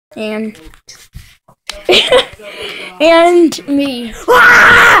and and me.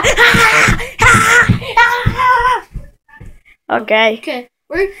 Okay. Okay.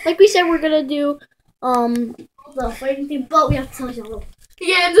 Like we said, we're gonna do the fighting thing, but we have to tell each other.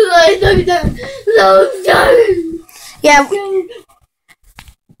 Yeah, Yeah.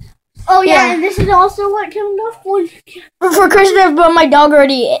 Oh yeah, and this is also what came off for Christmas, but my dog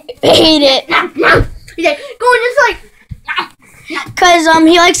already ate it. Yeah, go in this like. Cause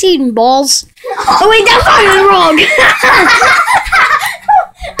he likes eating balls. Oh wait, that's not wrong.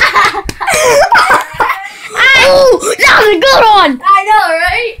 Oh, that was a good one. I know,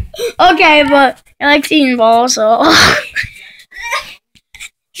 right? Okay, but he likes eating balls, so.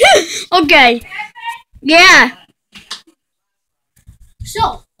 Okay. Yeah.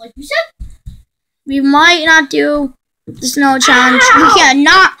 So, like you said, We might not do the snow challenge. We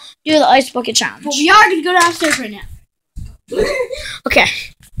cannot do the ice bucket challenge. but we are gonna go downstairs right now. Okay.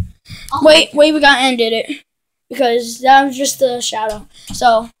 Wait, we gotta end it because that was just a shadow.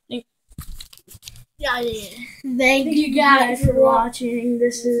 So Yeah. Thank you guys for watching.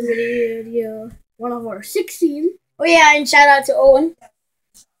 This is video 1 of our 16. oh yeah, and shout out to Owen.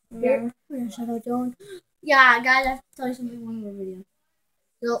 Yeah, shout out to Owen. Yeah, guys, I have to tell you something in one of our videos.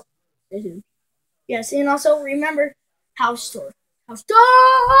 So, stay tuned. Yes, and also remember House tour.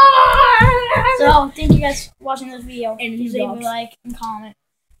 So thank you guys for watching this video. And Please leave a dogs. like and comment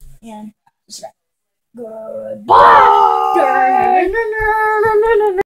and subscribe. Goodbye.